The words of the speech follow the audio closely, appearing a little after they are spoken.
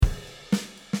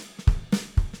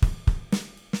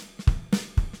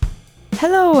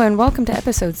Hello and welcome to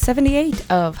episode 78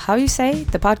 of How You Say,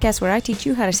 the podcast where I teach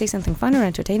you how to say something fun or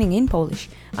entertaining in Polish.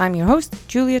 I'm your host,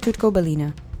 Julia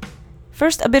Tutko-Balina.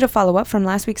 First, a bit of follow-up from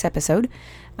last week's episode.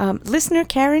 Listener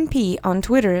Karen P. on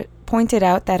Twitter pointed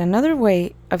out that another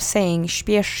way of saying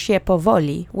śpiesz się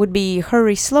powoli would be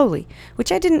hurry slowly,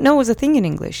 which I didn't know was a thing in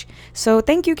English. So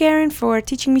thank you, Karen, for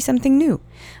teaching me something new.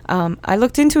 I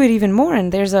looked into it even more,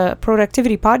 and there's a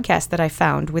productivity podcast that I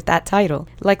found with that title.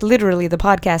 Like, literally, the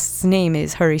podcast's name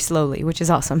is Hurry Slowly, which is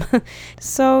awesome.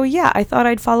 So yeah, I thought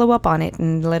I'd follow up on it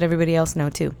and let everybody else know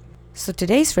too. So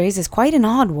today's phrase is quite an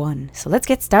odd one, so let's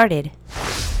get started.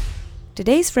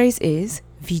 Today's phrase is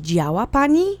widziała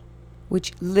pani?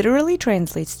 Which literally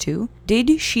translates to,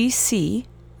 did she see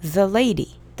the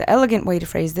lady? The elegant way to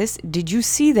phrase this, did you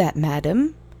see that,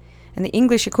 madam? And the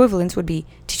English equivalents would be,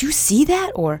 did you see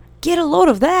that? Or, get a load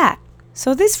of that!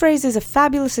 So this phrase is a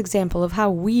fabulous example of how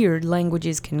weird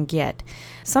languages can get.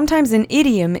 Sometimes an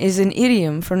idiom is an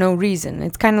idiom for no reason.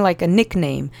 It's kind of like a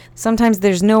nickname. Sometimes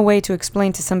there's no way to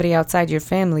explain to somebody outside your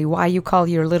family why you call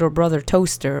your little brother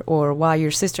Toaster, or why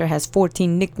your sister has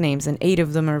 14 nicknames and 8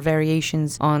 of them are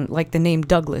variations on like the name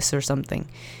Douglas or something.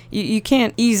 You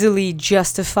can't easily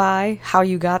justify how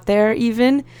you got there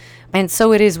even, and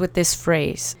so it is with this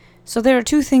phrase. So there are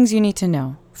 2 things you need to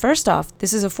know. First off,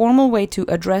 this is a formal way to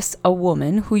address a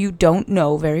woman who you don't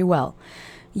know very well.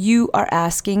 You are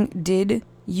asking, did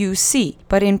you see?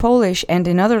 But in Polish and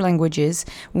in other languages,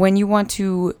 when you want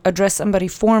to address somebody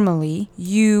formally,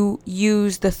 you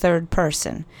use the third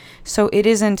person. So it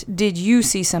isn't, did you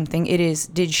see something? It is,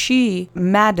 did she,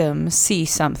 madam, see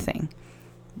something?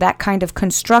 That kind of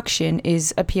construction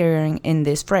is appearing in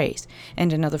this phrase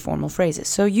and in other formal phrases.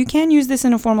 So you can use this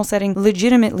in a formal setting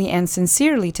legitimately and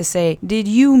sincerely to say, did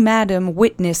you, madam,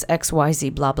 witness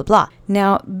XYZ, blah, blah, blah.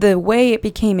 Now, the way it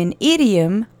became an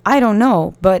idiom, I don't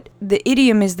know, but the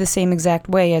idiom is the same exact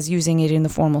way as using it in the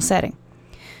formal setting.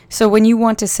 So when you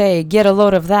want to say, get a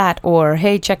load of that, or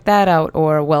hey, check that out,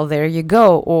 or well, there you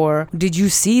go, or did you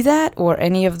see that, or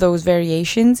any of those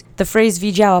variations, the phrase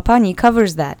widziała pani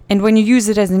covers that. And when you use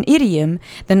it as an idiom,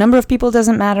 the number of people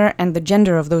doesn't matter and the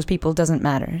gender of those people doesn't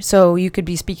matter. So you could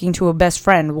be speaking to a best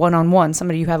friend one-on-one,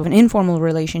 somebody you have an informal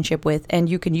relationship with, and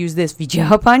you can use this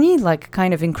widziała pani, like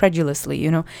kind of incredulously, you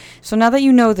know. So now that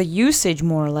you know the usage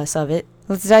more or less of it,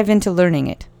 let's dive into learning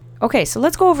it. Okay, so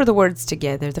let's go over the words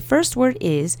together. The first word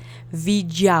is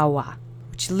widziała,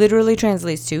 which literally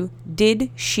translates to, did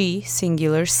she,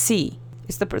 singular, see?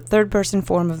 It's the third person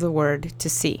form of the word to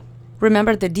see.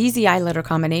 Remember, the DZI letter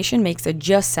combination makes a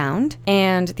just sound,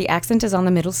 and the accent is on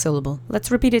the middle syllable. Let's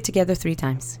repeat it together 3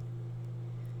 times.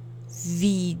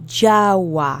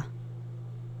 Widziała,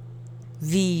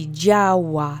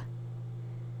 widziała,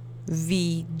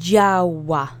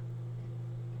 widziała.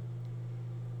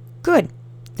 Good.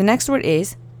 The next word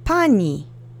is pani,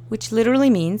 which literally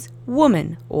means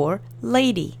woman or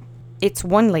lady. It's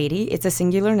one lady, it's a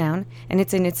singular noun, and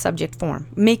it's in its subject form,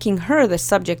 making her the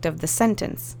subject of the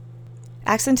sentence.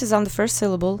 Accent is on the first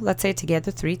syllable. Let's say it together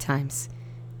 3 times.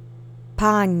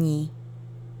 Pani,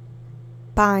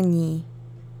 pani,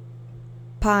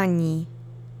 pani.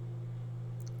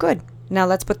 Good. Now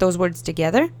let's put those words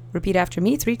together. Repeat after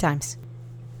me 3 times.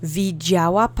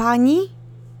 Widziała pani?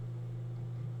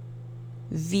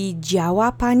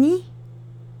 Widziała pani?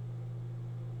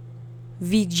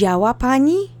 Widziała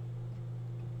pani?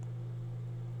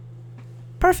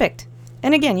 Perfect.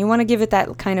 And again, you want to give it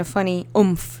that kind of funny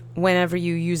oomph whenever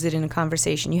you use it in a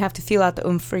conversation. You have to feel out the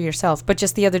oomph for yourself. But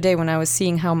just the other day when I was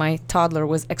seeing how my toddler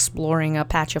was exploring a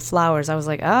patch of flowers, I was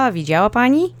like, widziała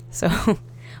pani? So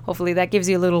hopefully that gives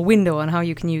you a little window on how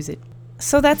you can use it.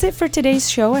 So that's it for today's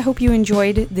show. I hope you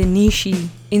enjoyed the niche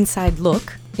inside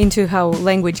look into how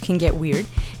language can get weird.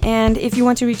 And if you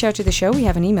want to reach out to the show, we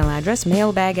have an email address,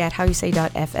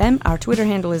 mailbag@howyousay.fm. Our Twitter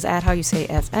handle is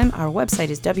 @howyousayfm. Our website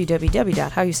is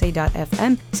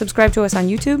www.howyousay.fm. Subscribe to us on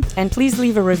YouTube, and please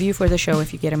leave a review for the show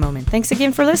if you get a moment. Thanks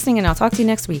again for listening, and I'll talk to you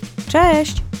next week.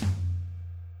 Cześć!